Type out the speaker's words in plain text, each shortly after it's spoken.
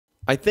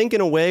I think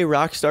in a way,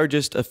 Rockstar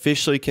just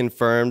officially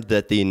confirmed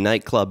that the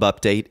nightclub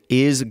update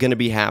is going to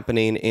be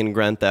happening in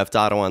Grand Theft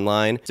Auto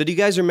Online. So do you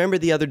guys remember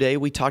the other day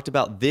we talked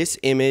about this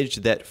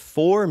image that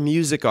 4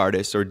 music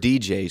artists or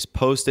DJs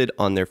posted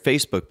on their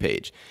Facebook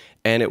page?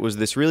 And it was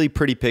this really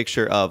pretty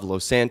picture of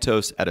Los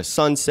Santos at a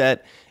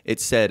sunset. It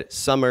said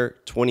Summer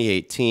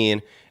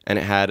 2018, and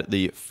it had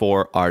the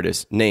 4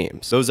 artist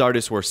names. Those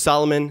artists were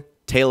Solomon,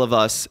 Tale of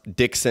Us,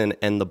 Dixon,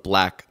 and the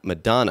Black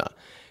Madonna.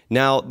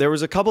 Now, there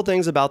was a couple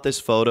things about this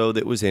photo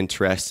that was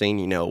interesting.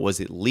 You know, was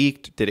it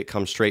leaked? Did it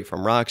come straight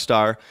from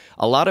Rockstar?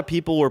 A lot of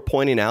people were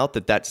pointing out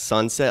that that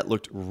sunset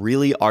looked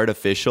really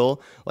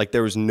artificial, like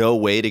there was no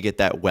way to get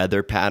that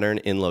weather pattern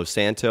in Los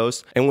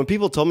Santos. And when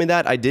people told me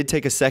that, I did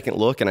take a second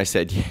look and I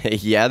said,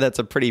 yeah, that's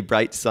a pretty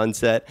bright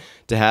sunset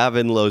to have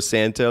in Los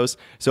Santos.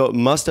 So it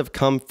must have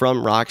come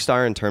from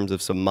Rockstar in terms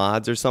of some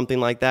mods or something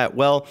like that.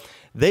 Well,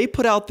 they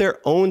put out their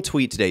own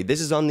tweet today. This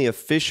is on the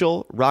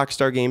official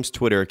Rockstar Games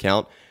Twitter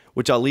account,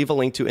 which I'll leave a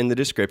link to in the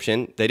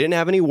description. They didn't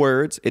have any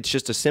words. It's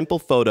just a simple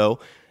photo.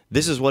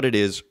 This is what it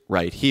is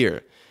right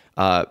here.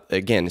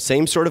 Again,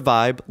 same sort of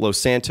vibe, Los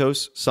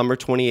Santos, Summer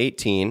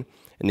 2018.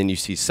 And then you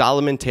see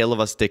Solomon, Tale of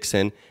Us,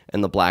 Dixon,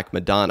 and the Black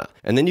Madonna.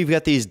 And then you've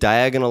got these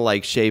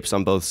diagonal-like shapes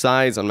on both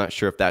sides. I'm not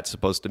sure if that's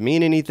supposed to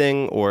mean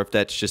anything or if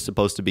that's just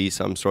supposed to be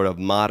some sort of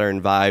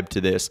modern vibe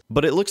to this.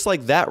 But it looks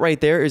like that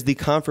right there is the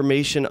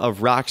confirmation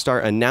of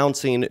Rockstar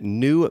announcing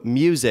new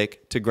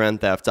music to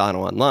Grand Theft Auto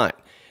Online.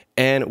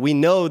 And we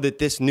know that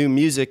this new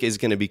music is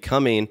going to be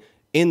coming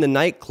in the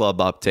nightclub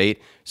update.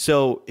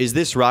 So is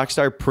this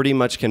Rockstar pretty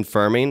much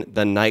confirming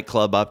the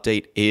nightclub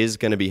update is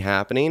going to be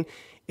happening?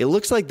 It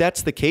looks like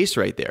that's the case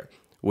right there,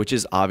 which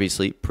is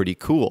obviously pretty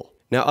cool.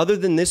 Now, other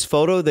than this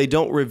photo, they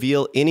don't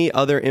reveal any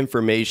other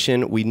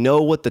information. We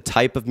know what the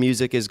type of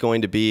music is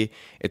going to be.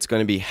 It's going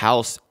to be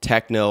house,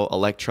 techno,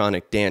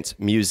 electronic dance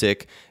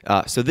music.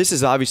 So this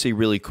is obviously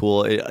really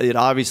cool. It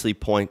obviously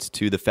points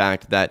to the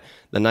fact that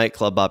the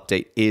nightclub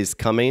update is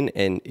coming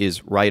and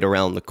is right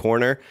around the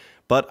corner.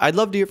 But I'd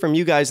love to hear from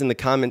you guys in the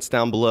comments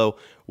down below.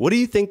 What do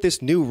you think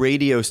this new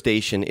radio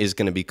station is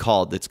going to be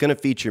called that's going to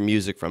feature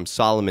music from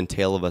Solomon,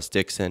 Tale of Us,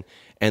 Dixon,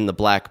 and the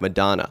Black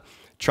Madonna?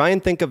 Try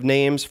and think of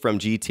names from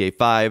GTA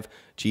 5,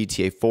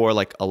 GTA 4,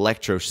 like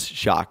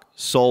Electroshock,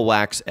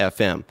 Soulwax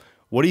FM.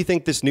 What do you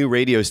think this new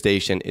radio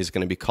station is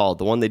going to be called?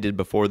 The one they did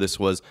before this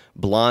was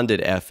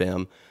Blonded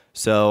FM.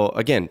 So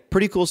again,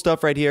 pretty cool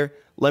stuff right here.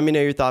 Let me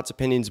know your thoughts,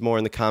 opinions more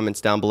in the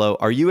comments down below.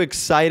 Are you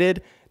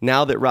excited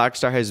now that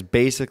Rockstar has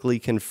basically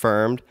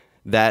confirmed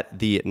that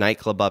the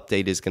nightclub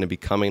update is going to be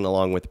coming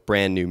along with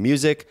brand new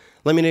music?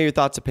 Let me know your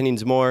thoughts,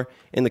 opinions more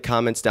in the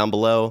comments down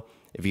below.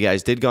 If you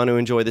guys did go on to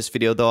enjoy this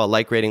video, though, a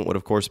like rating would,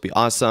 of course, be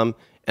awesome.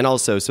 And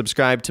also,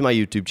 subscribe to my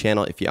YouTube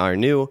channel if you are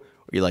new or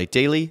you like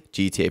daily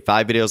GTA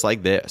 5 videos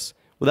like this.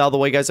 With all the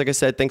way, guys, like I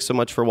said, thanks so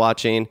much for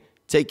watching.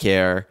 Take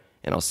care,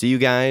 and I'll see you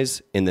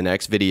guys in the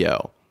next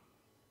video.